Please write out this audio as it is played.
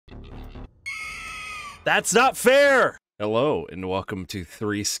That's not fair! Hello, and welcome to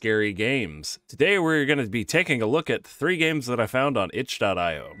 3 Scary Games. Today we're going to be taking a look at 3 games that I found on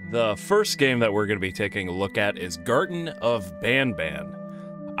itch.io. The first game that we're going to be taking a look at is Garten of Banban.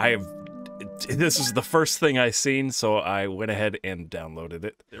 This is the first thing I seen, so I went ahead and downloaded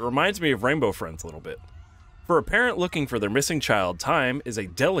it. It reminds me of Rainbow Friends a little bit. For a parent looking for their missing child, time is a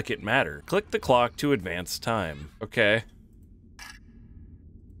delicate matter. Click the clock to advance time. Okay.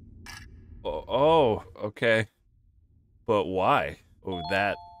 Oh, okay. But why? Oh,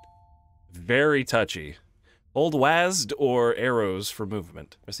 that. Very touchy. Hold WASD or arrows for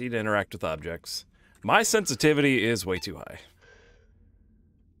movement. Proceed to interact with objects. My sensitivity is way too high.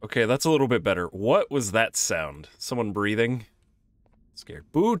 Okay, that's a little bit better. What was that sound? Someone breathing?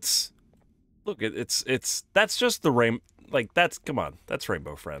 Scared. Boots! Look, that's just the come on, that's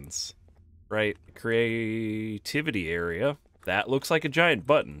Rainbow Friends. Right? Creativity area. That looks like a giant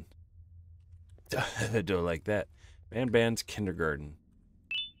button. Don't like that. Banban's kindergarten.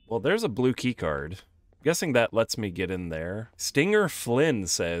 Well, there's a blue key card. I'm guessing that lets me get in there. Stinger Flynn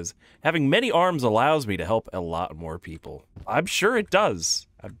says, having many arms allows me to help a lot more people. I'm sure it does.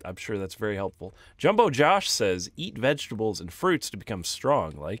 I'm sure that's very helpful. Jumbo Josh says, eat vegetables and fruits to become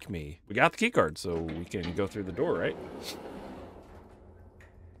strong, like me. We got the key card, so we can go through the door, right?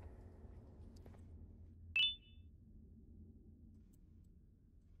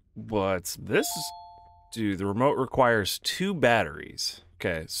 What's this? Dude, the remote requires 2 batteries.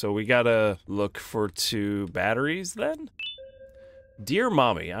 Okay, so we gotta look for 2 batteries then? Dear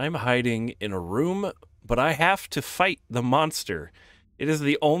Mommy, I'm hiding in a room, but I have to fight the monster. It is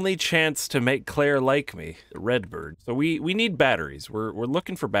the only chance to make Claire like me, the Redbird. So we need batteries. We're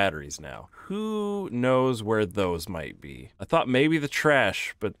looking for batteries now. Who knows where those might be? I thought maybe the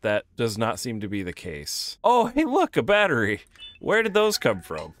trash, but that does not seem to be the case. Oh, hey, look, a battery. Where did those come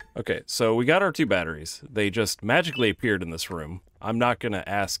from? Okay, so we got our 2 batteries. They just magically appeared in this room. I'm not gonna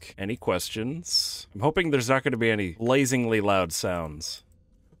ask any questions. I'm hoping there's not gonna be any blazingly loud sounds.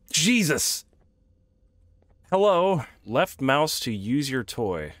 Jesus! Hello. Left mouse to use your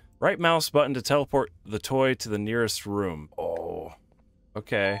toy. Right mouse button to teleport the toy to the nearest room. Oh.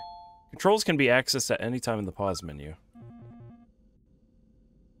 Okay. Controls can be accessed at any time in the pause menu.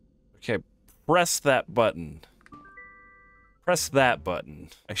 Okay, press that button. Press that button.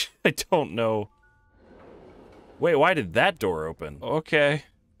 I don't know. Wait, why did that door open? Okay.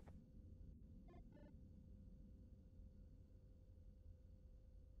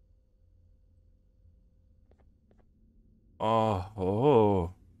 Oh.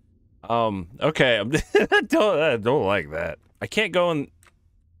 Okay. I don't like that. I can't go in.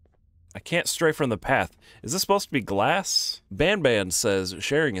 I can't stray from the path. Is this supposed to be glass? Banban says,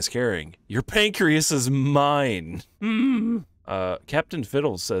 sharing is caring. Your pancreas is mine. Captain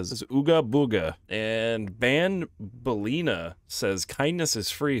Fiddle says, ooga booga. And Banbalina says, kindness is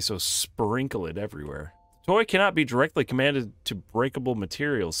free, so sprinkle it everywhere. Toy cannot be directly commanded to breakable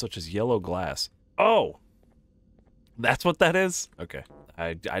materials such as yellow glass. Oh! That's what that is? Okay.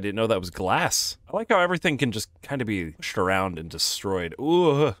 I didn't know that was glass. I like how everything can just kind of be pushed around and destroyed.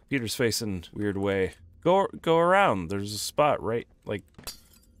 Ooh, Peter's facing weird way. Go around. There's a spot, right? Like...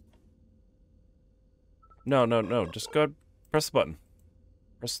 No. Just go... Press the button.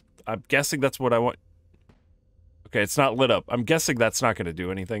 I'm guessing that's what I want. Okay, it's not lit up. I'm guessing that's not going to do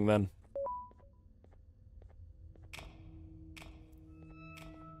anything then.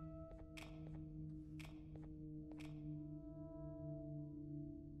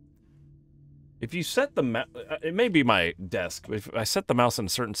 If you set the mouse, it may be my desk, but if I set the mouse in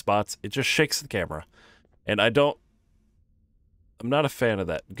certain spots, it just shakes the camera. And I'm not a fan of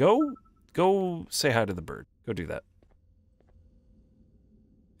that. Go say hi to the bird. Go do that.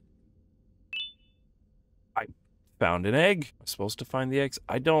 I found an egg. I'm supposed to find the eggs.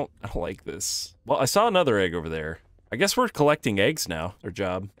 I don't like this. Well, I saw another egg over there. I guess we're collecting eggs now. Our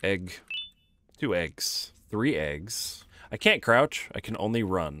job. Egg. 2 eggs. 3 eggs. I can't crouch. I can only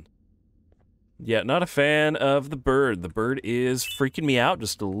run. Yeah, not a fan of the bird. The bird is freaking me out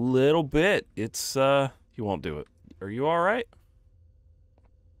just a little bit. It's, he won't do it. Are you alright?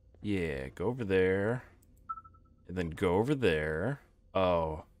 Yeah, go over there. And then go over there.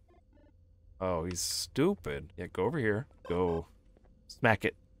 Oh. Oh, he's stupid. Yeah, go over here. Go. Smack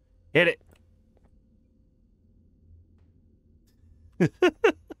it. Hit it.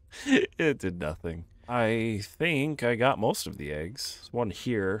 It did nothing. I think I got most of the eggs. There's one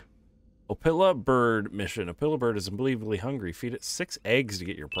here. Opila bird mission. Opila bird is unbelievably hungry. Feed it 6 eggs to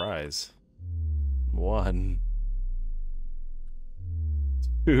get your prize. 1.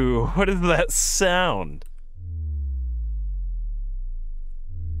 2. What is that sound?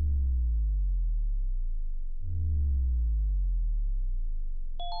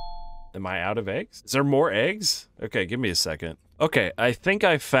 Am I out of eggs? Is there more eggs? Okay, give me a second. Okay, I think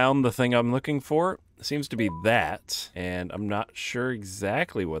I found the thing I'm looking for. It seems to be that, and I'm not sure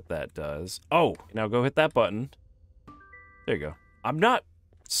exactly what that does. Oh, now go hit that button. There you go. I'm not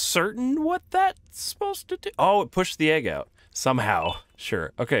certain what that's supposed to do. Oh, it pushed the egg out. Somehow.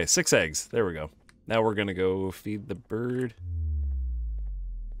 Sure. Okay, 6 eggs. There we go. Now we're gonna go feed the bird.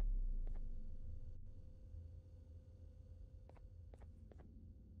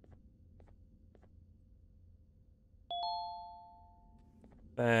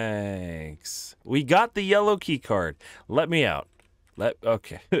 Thanks. We got the yellow key card. Let me out.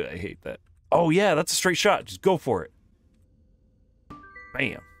 Okay. I hate that. Oh yeah, that's a straight shot. Just go for it.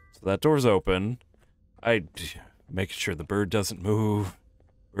 Bam. So that door's open. Making sure the bird doesn't move.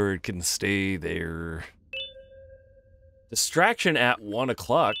 Bird can stay there. Distraction at 1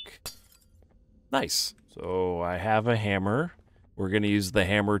 o'clock. Nice. So I have a hammer. We're gonna use the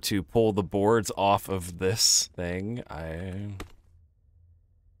hammer to pull the boards off of this thing.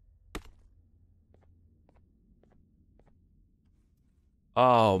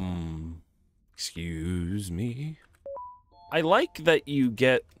 Excuse me. I like that you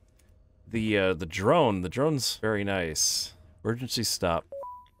get the drone. The drone's very nice. Emergency stop.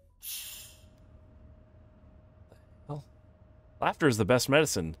 Well, laughter is the best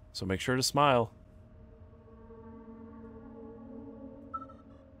medicine, so make sure to smile.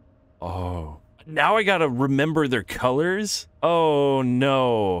 Oh. Now I gotta remember their colors? Oh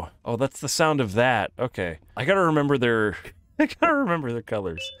no. Oh, that's the sound of that. Okay. I gotta remember their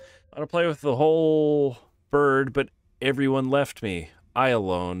colors. I want to play with the whole bird, but everyone left me. I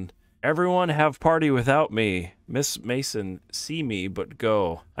alone. Everyone have party without me. Miss Mason, see me, but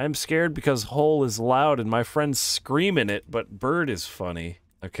go. I am scared because hole is loud and my friends scream in it, but bird is funny.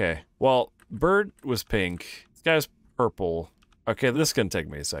 Okay. Well, bird was pink. This guy's purple. Okay, this is gonna take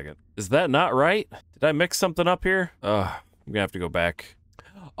me a second. Is that not right? Did I mix something up here? I'm gonna have to go back.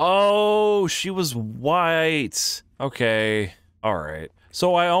 Oh, she was white. Okay. All right.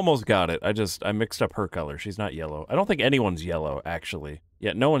 So I almost got it. I mixed up her color. She's not yellow. I don't think anyone's yellow, actually.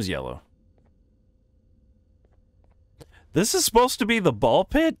 Yeah, no one's yellow. This is supposed to be the ball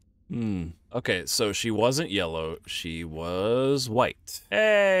pit? Okay, so she wasn't yellow. She was white.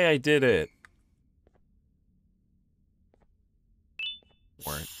 Hey, I did it.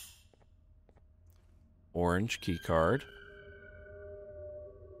 Orange key card.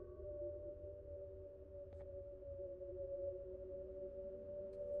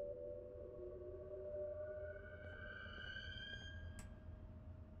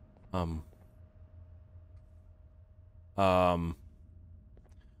 Oh.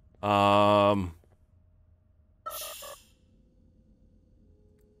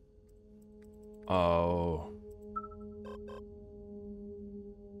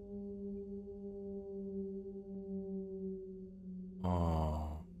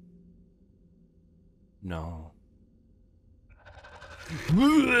 Oh. No.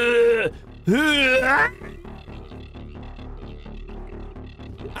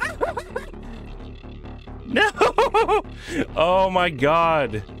 No! Oh my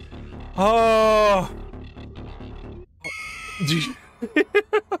god. Oh.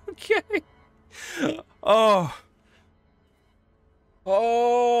 Okay. Oh.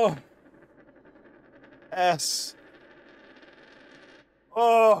 Oh. S.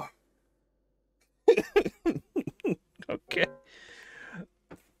 Oh. Okay.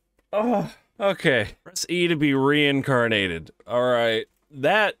 Oh. Okay. Press E to be reincarnated. All right.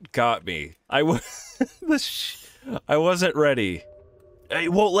 That got me. I wasn't ready.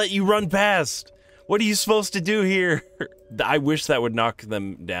 It won't let you run past. What are you supposed to do here? I wish that would knock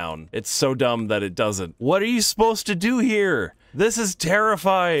them down. It's so dumb that it doesn't. What are you supposed to do here? This is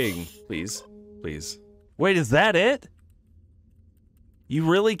terrifying. Please. Please. Wait, is that it? You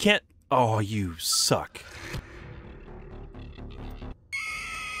really can't... Oh, you suck.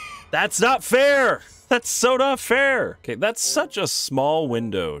 That's not fair! That's so not fair! Okay, that's such a small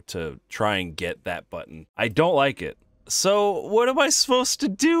window to try and get that button. I don't like it. So, what am I supposed to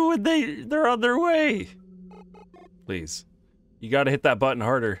do when they're on their way? Please. You gotta hit that button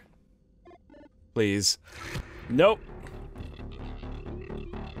harder. Please. Nope.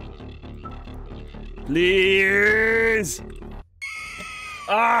 Please!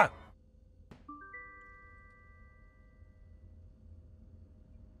 Ah!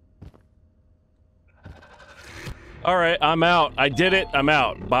 Alright, I'm out. I did it. I'm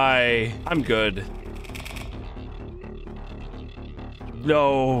out. Bye. I'm good.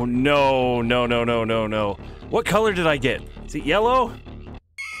 No, no, no, no, no, no, no. What color did I get? Is it yellow?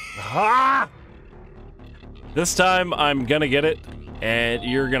 Ah! This time, I'm gonna get it. and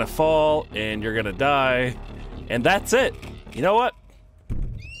you're gonna fall, and you're gonna die, and that's it. You know what?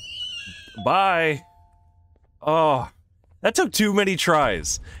 Bye. Oh, that took too many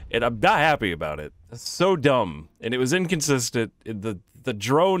tries, and I'm not happy about it. That's so dumb, and it was inconsistent. The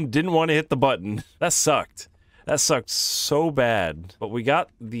drone didn't want to hit the button. That sucked. That sucked so bad. But we got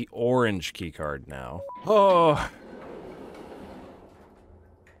the orange key card now. Oh.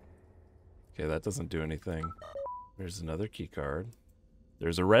 Okay, that doesn't do anything. There's another key card.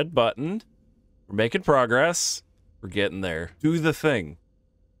 There's a red button. We're making progress. We're getting there. Do the thing.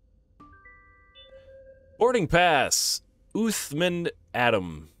 Boarding pass. Uthman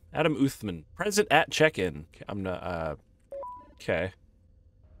Adam. Adam Uthman. Present at check-in. I'm not, okay.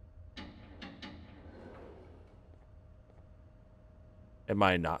 Am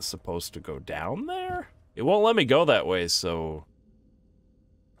I not supposed to go down there? It won't let me go that way, so...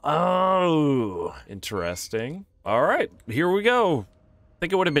 Oh, interesting. All right, here we go. I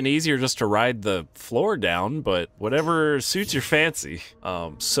think it would have been easier just to ride the floor down, but whatever suits your fancy.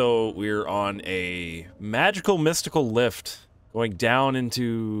 So we're on a magical mystical lift going down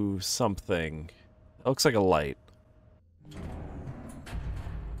into something. It looks like a light.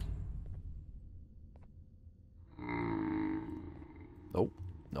 Nope.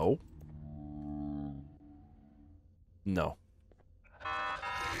 No. No.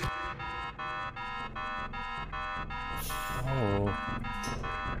 Oh.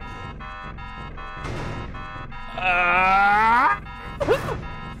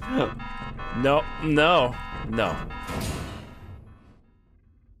 No, no, no. Am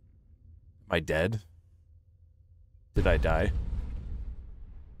I dead? Did I die?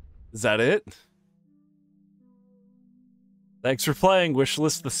 Is that it? Thanks for playing.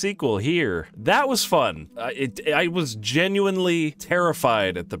 Wishlist the sequel here. That was fun. I was genuinely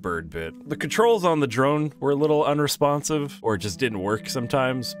terrified at the bird bit. The controls on the drone were a little unresponsive, or it just didn't work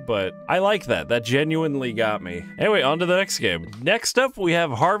sometimes, but I like that. That genuinely got me. Anyway, on to the next game. Next up, we have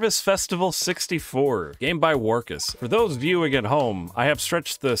Harvest Festival 64, game by Warkus. For those viewing at home, I have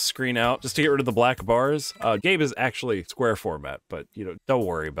stretched the screen out just to get rid of the black bars. Game is actually square format, but you know, don't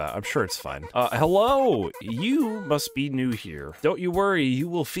worry about it. I'm sure it's fine. Hello, you must be new here. Don't you worry, you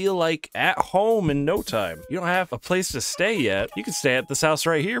will feel like at home in no time. You don't have a place to stay yet. You can stay at this house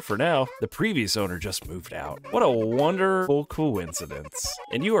right here for now. The previous owner just moved out. What a wonderful coincidence.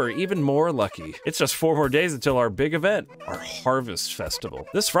 And you are even more lucky. It's just 4 more days until our big event, our Harvest Festival.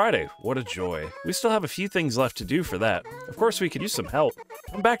 This Friday, what a joy. We still have a few things left to do for that. Of course, we could use some help.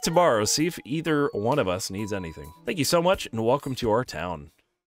 Come back tomorrow, see if either one of us needs anything. Thank you so much, and welcome to our town.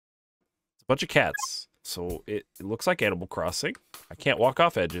 It's a bunch of cats. So it looks like Animal Crossing. I can't walk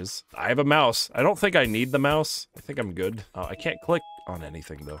off edges. I have a mouse. I don't think I need the mouse. I think I'm good. I can't click on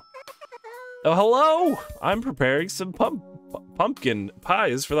anything though. Oh, hello! I'm preparing some pumpkin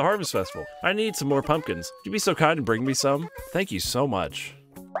pies for the Harvest Festival. I need some more pumpkins. Would you be so kind and bring me some? Thank you so much.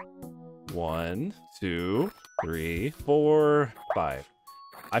 1, 2, 3, 4, 5.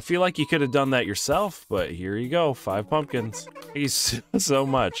 I feel like you could have done that yourself, but here you go. 5 pumpkins. Thank you so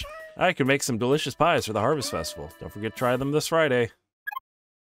much. I can make some delicious pies for the Harvest Festival. Don't forget to try them this Friday.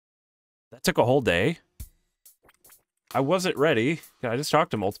 That took a whole day. I wasn't ready. Can I just talk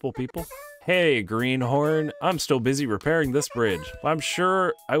to multiple people? Hey, Greenhorn. I'm still busy repairing this bridge. I'm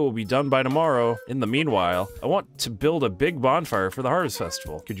sure I will be done by tomorrow. In the meanwhile, I want to build a big bonfire for the Harvest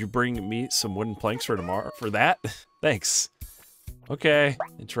Festival. Could you bring me some wooden planks for tomorrow? For that? Thanks. Okay,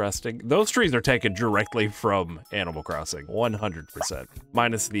 interesting. Those trees are taken directly from Animal Crossing, 100%.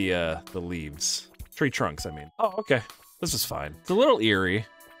 Minus the leaves. Tree trunks, I mean. Oh, okay. This is fine. It's a little eerie.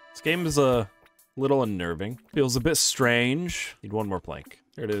 This game is a little unnerving. Feels a bit strange. Need one more plank.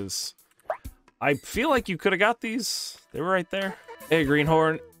 There it is. I feel like you could have got these. They were right there. Hey,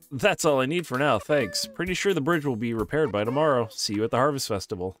 Greenhorn. That's all I need for now, thanks. Pretty sure the bridge will be repaired by tomorrow. See you at the Harvest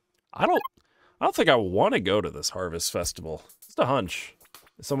Festival. I don't think I want to go to this Harvest Festival. Just a hunch.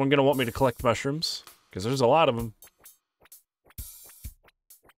 Is someone gonna want me to collect mushrooms? Because there's a lot of them.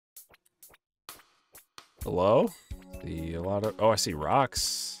 Hello? Oh, I see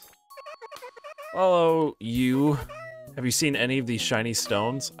rocks. Hello, you. Have you seen any of these shiny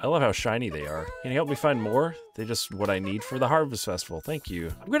stones? I love how shiny they are. Can you help me find more? They're just what I need for the Harvest Festival. Thank you.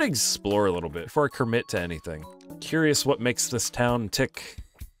 I'm gonna explore a little bit before I commit to anything. Curious what makes this town tick.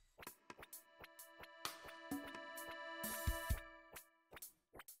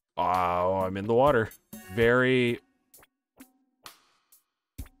 Oh, I'm in the water. Very...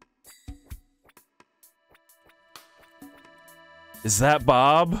 Is that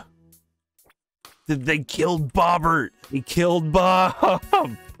Bob? They killed Bobbert. He killed Bob.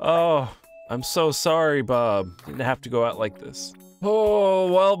 Oh, I'm so sorry, Bob. Didn't have to go out like this.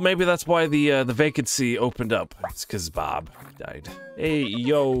 Oh, well, maybe that's why the vacancy opened up. It's because Bob died. Hey,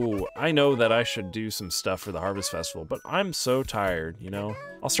 yo, I know that I should do some stuff for the Harvest Festival, but I'm so tired, you know?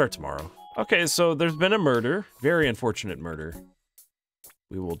 I'll start tomorrow. Okay, so there's been a murder. Very unfortunate murder.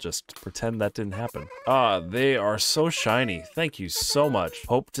 We will just pretend that didn't happen. Ah, they are so shiny. Thank you so much.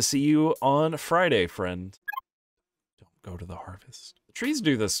 Hope to see you on Friday, friend. Don't go to the harvest. The trees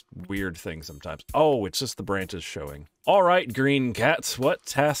do this weird thing sometimes. Oh, it's just the branches showing. All right, green cats, what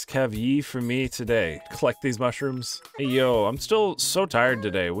task have ye for me today? Collect these mushrooms? Hey, yo, I'm still so tired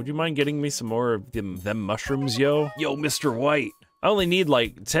today. Would you mind getting me some more of them mushrooms, yo? Yo, Mr. White. I only need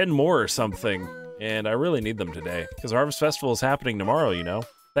like 10 more or something. And I really need them today, because Harvest Festival is happening tomorrow, you know?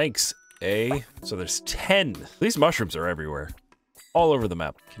 Thanks, eh? So there's 10. These mushrooms are everywhere. All over the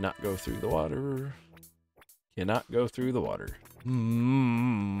map. Cannot go through the water. Cannot go through the water.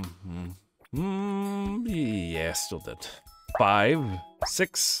 Yeah, still dead. 5,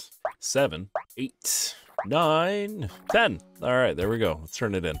 6, 7, 8, 9, 10. All right, there we go. Let's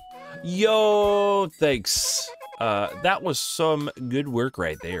turn it in. Yo, thanks. That was some good work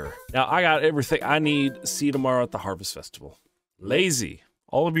right there. Now, I got everything I need. See you tomorrow at the Harvest Festival. Lazy.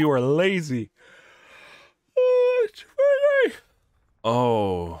 All of you are lazy. Oh, it's Friday.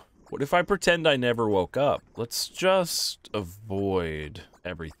 Oh, what if I pretend I never woke up? Let's just avoid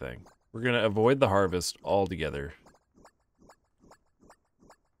everything. We're gonna avoid the harvest altogether.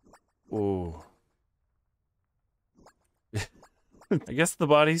 Oh. I guess the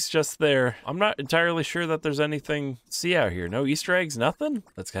body's just there. I'm not entirely sure that there's anything to see out here. No Easter eggs, nothing?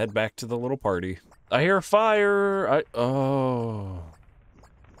 Let's head back to the little party. I hear a fire. Oh.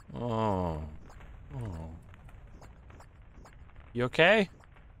 You okay?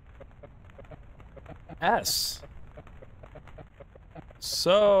 Yes.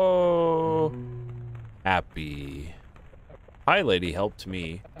 So happy. Hi, lady helped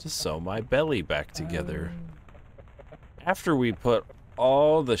me to sew my belly back together. After we put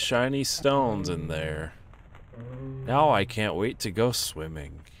all the shiny stones in there, now I can't wait to go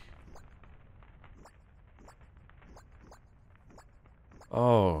swimming.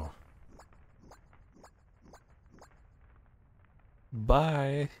 Oh.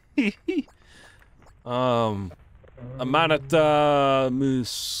 Bye. Amanita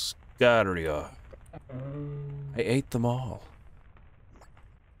muscaria. I ate them all.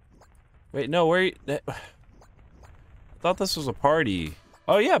 Wait, no, where you... I thought this was a party.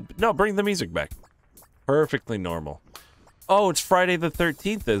 Oh yeah, no, bring the music back. Perfectly normal. Oh, it's Friday the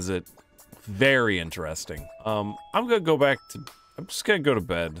 13th, is it? Very interesting. I'm gonna go back to... I'm just gonna go to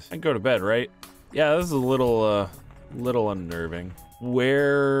bed. I can go to bed, right? Yeah, this is a little unnerving.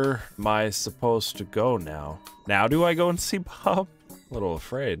 Where am I supposed to go now? Now do I go and see Bob? A little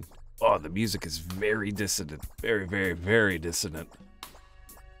afraid. Oh, the music is very dissonant. Very, very, very dissonant.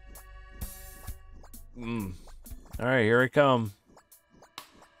 All right, here I come.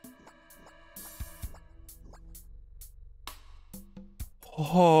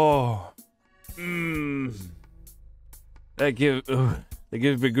 Oh. That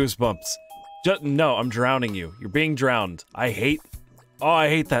gives me goosebumps. No, I'm drowning you. You're being drowned. I hate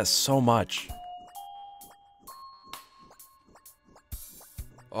that so much.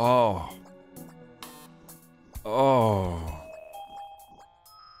 Oh.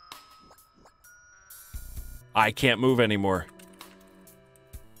 I can't move anymore.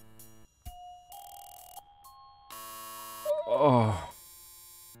 Oh.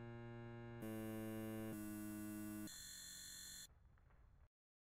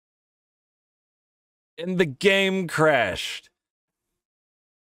 And the game crashed.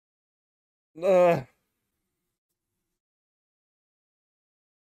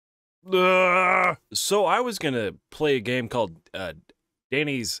 So I was gonna play a game called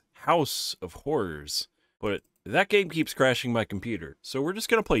Danny's House of Horrors, but that game keeps crashing my computer. So we're just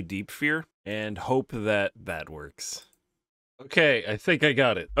gonna play Deep Fear and hope that that works. Okay, I think I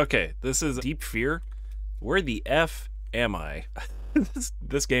got it. Okay, this is Deep Fear. Where the F am I?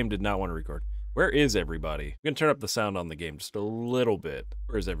 This game did not want to record. Where is everybody? I'm gonna turn up the sound on the game just a little bit.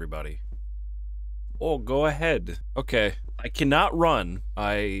 Where is everybody? Oh, go ahead. Okay, I cannot run.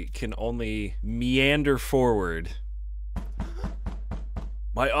 I can only meander forward.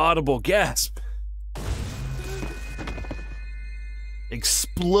 My audible gasp.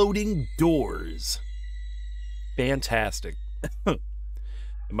 Exploding doors. Fantastic.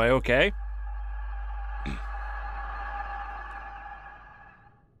 Am I okay?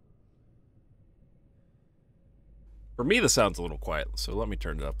 For me, the sound's a little quiet, so let me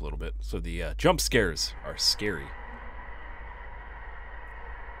turn it up a little bit. So the jump scares are scary.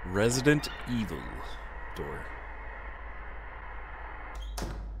 Resident Evil door.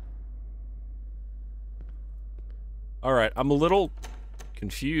 All right, I'm a little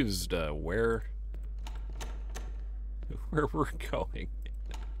confused where we're going.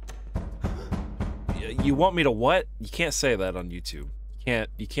 You want me to what? You can't say that on YouTube.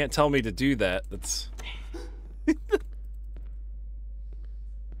 You can't tell me to do that. That's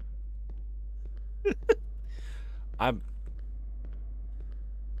I'm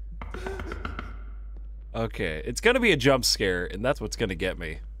okay. It's gonna be a jump scare, and that's what's gonna get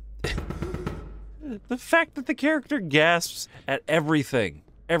me. The fact that the character gasps at everything,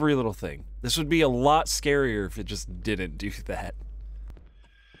 every little thing. This would be a lot scarier if it just didn't do that.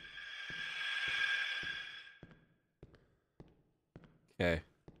 Okay.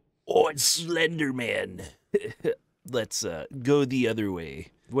 Oh, it's Slender Man. Let's go the other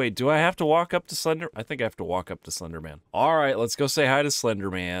way. Wait, do I have to walk up to Slender? I think I have to walk up to Slender Man. All right, let's go say hi to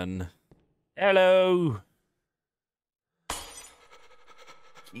Slender Man. Hello.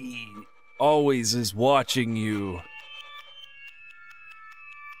 He always is watching you.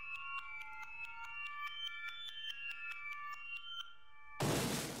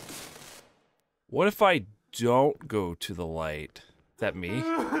 What if I don't go to the light? Is that me?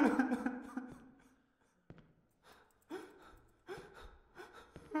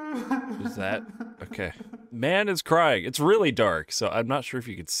 Is that? Okay. Man is crying. It's really dark, so I'm not sure if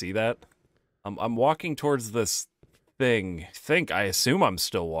you could see that. I'm walking towards this thing. I assume I'm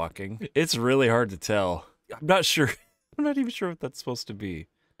still walking. It's really hard to tell. I'm not sure. I'm not even sure what that's supposed to be.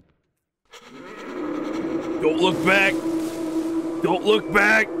 Don't look back. Don't look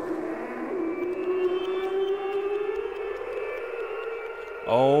back.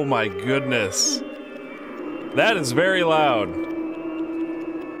 Oh my goodness. That is very loud.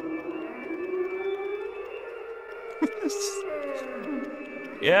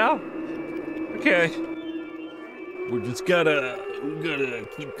 Yeah? Okay. We gotta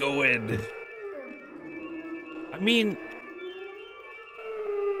keep going. I mean...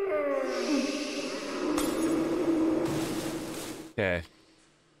 Okay.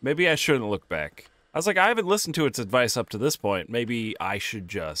 Maybe I shouldn't look back. I was like, I haven't listened to its advice up to this point. Maybe I should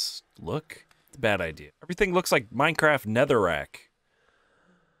just look? It's a bad idea. Everything looks like Minecraft Netherrack.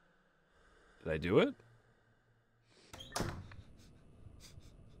 Did I do it?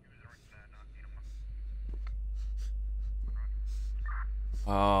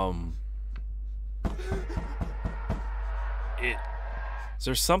 Is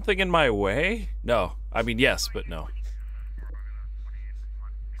there something in my way? No. I mean, yes, but no.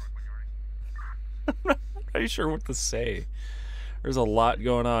 I'm not really sure what to say. There's a lot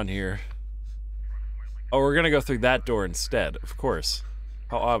going on here. Oh, we're gonna go through that door instead, of course.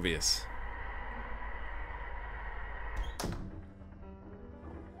 How obvious.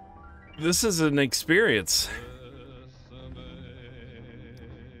 This is an experience.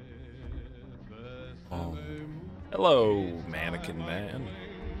 Oh. Hello, mannequin man.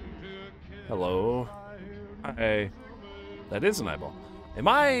 Hello. Hi. That is an eyeball. Am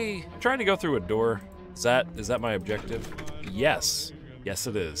I trying to go through a door? Is that my objective? Yes. Yes,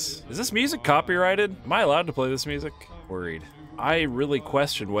 it is. Is this music copyrighted? Am I allowed to play this music? Worried. I really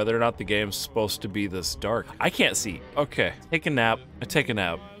question whether or not the game's supposed to be this dark. I can't see. Okay. Take a nap. I take a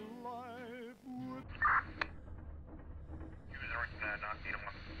nap.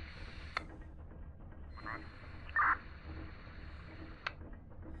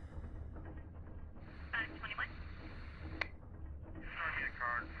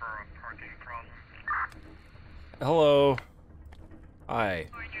 Hello. Hi.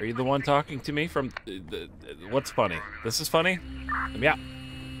 Are you the one talking to me from... what's funny? This is funny? Yeah.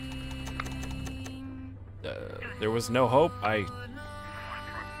 There was no hope. I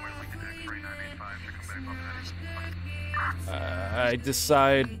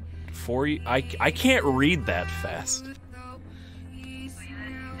decide for you... I can't read that fast. Did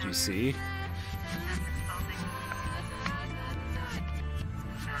you see?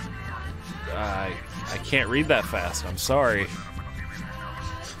 I can't read that fast. I'm sorry.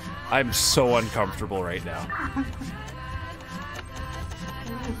 I'm so uncomfortable right now.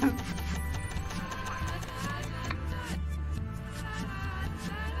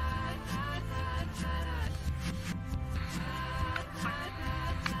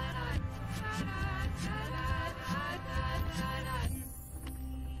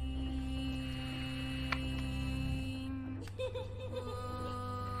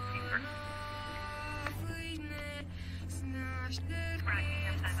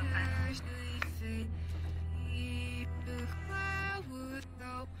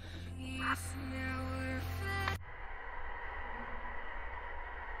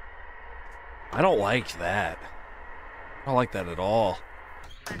 I don't like that. I don't like that at all.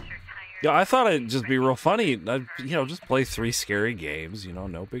 Yeah, I thought it'd just be real funny. Just play 3 scary games,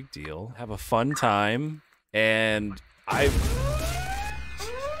 no big deal. Have a fun time. And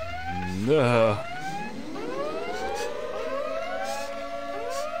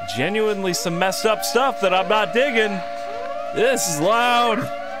genuinely some messed up stuff that I'm not digging. This is loud.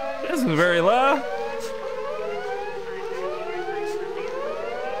 This is very loud.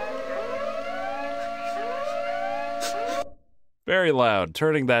 Very loud.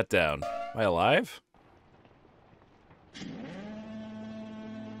 Turning that down. Am I alive?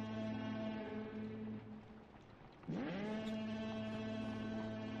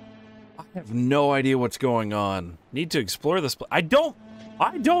 I have no idea what's going on. Need to explore this place. I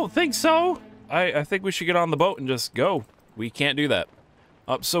don't think so. I think we should get on the boat and just go. We can't do that.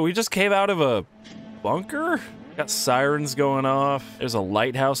 So we just came out of a bunker? Got sirens going off. There's a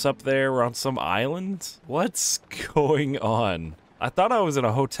lighthouse up there. We're on some island. What's going on? I thought I was in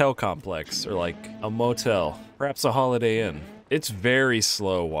a hotel complex or like a motel, perhaps a Holiday Inn. It's very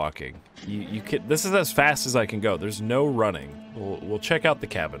slow walking. This is as fast as I can go. There's no running. We'll check out the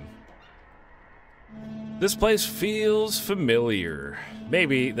cabin. This place feels familiar.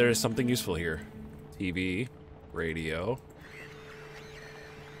 Maybe there's something useful here. TV, radio.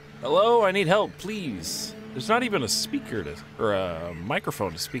 Hello, I need help, please. There's not even a speaker or a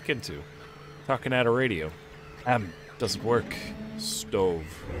microphone to speak into. Talking at a radio. Doesn't work. Stove.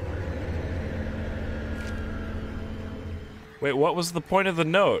 Wait, what was the point of the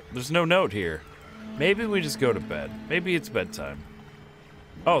note? There's no note here. Maybe we just go to bed. Maybe it's bedtime.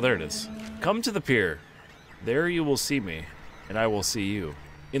 Oh, there it is. Come to the pier. There you will see me, and I will see you.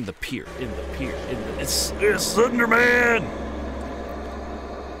 In the pier, it's Thunderman!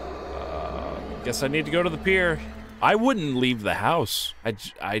 Guess I need to go to the pier. I wouldn't leave the house.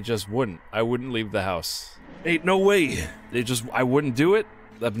 I just wouldn't. I wouldn't leave the house. Ain't no way. I wouldn't do it.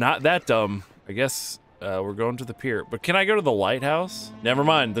 I'm not that dumb. I guess we're going to the pier. But can I go to the lighthouse? Never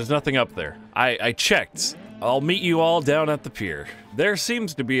mind, there's nothing up there. I checked. I'll meet you all down at the pier. There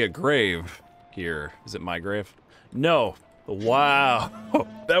seems to be a grave here. Is it my grave? No. Wow.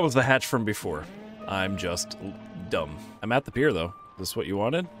 That was the hatch from before. I'm just dumb. I'm at the pier, though. Is this what you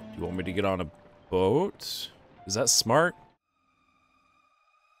wanted? Do you want me to get on a boat? Is that smart?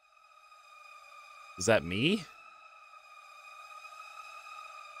 Is that me?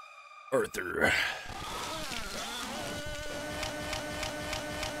 Arthur.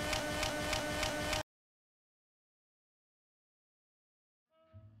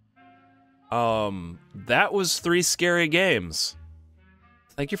 That was 3 scary games.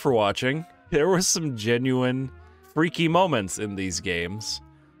 Thank you for watching. There were some genuine freaky moments in these games.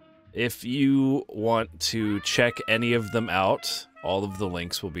 If you want to check any of them out, all of the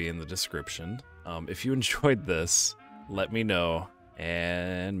links will be in the description. If you enjoyed this, let me know,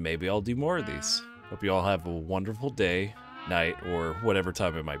 and maybe I'll do more of these. Hope you all have a wonderful day, night, or whatever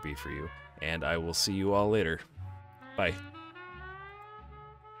time it might be for you, and I will see you all later. Bye.